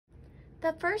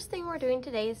The first thing we're doing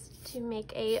today is to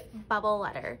make a bubble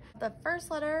letter. The first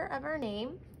letter of our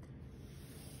name.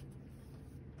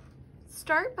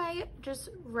 Start by just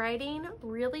writing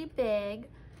really big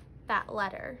that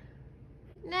letter.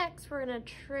 Next, we're going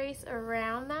to trace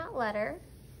around that letter.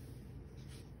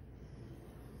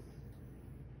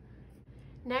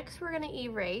 Next, we're going to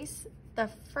erase the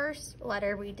first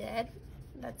letter we did.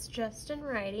 That's just in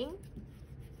writing.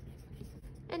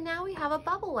 And now we have a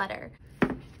bubble letter.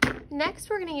 Next,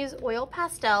 we're going to use oil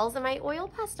pastels, and my oil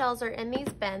pastels are in these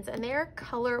bins and they are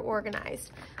color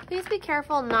organized. Please be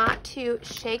careful not to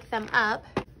shake them up.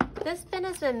 This bin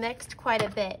has been mixed quite a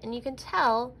bit, and you can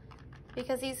tell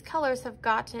because these colors have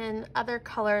gotten other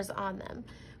colors on them.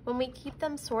 When we keep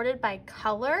them sorted by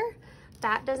color,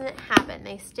 that doesn't happen.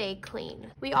 They stay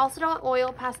clean. We also don't want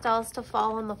oil pastels to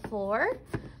fall on the floor,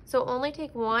 so only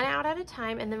take one out at a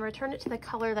time and then return it to the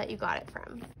color that you got it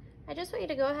from. I just want you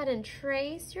to go ahead and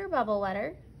trace your bubble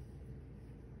letter.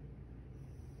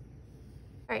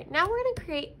 All right, now we're gonna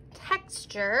create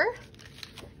texture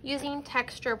using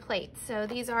texture plates. So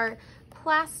these are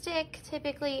plastic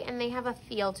typically, and they have a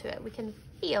feel to it. We can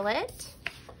feel it.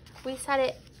 We set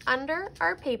it under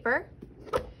our paper,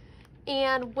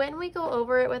 and when we go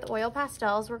over it with oil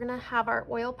pastels, we're gonna have our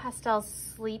oil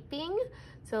pastels sleeping,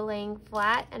 so laying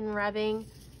flat and rubbing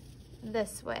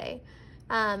this way.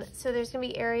 So there's gonna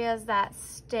be areas that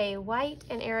stay white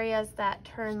and areas that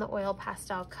turn the oil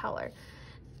pastel color.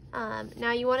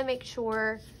 Now you wanna make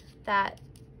sure that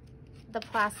the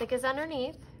plastic is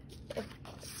underneath.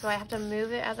 So I have to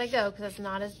move it as I go because it's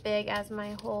not as big as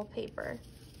my whole paper.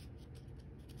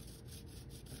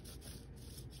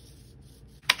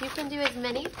 You can do as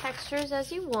many textures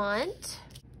as you want.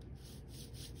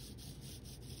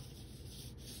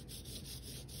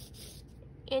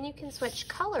 And you can switch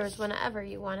colors whenever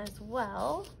you want as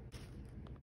well.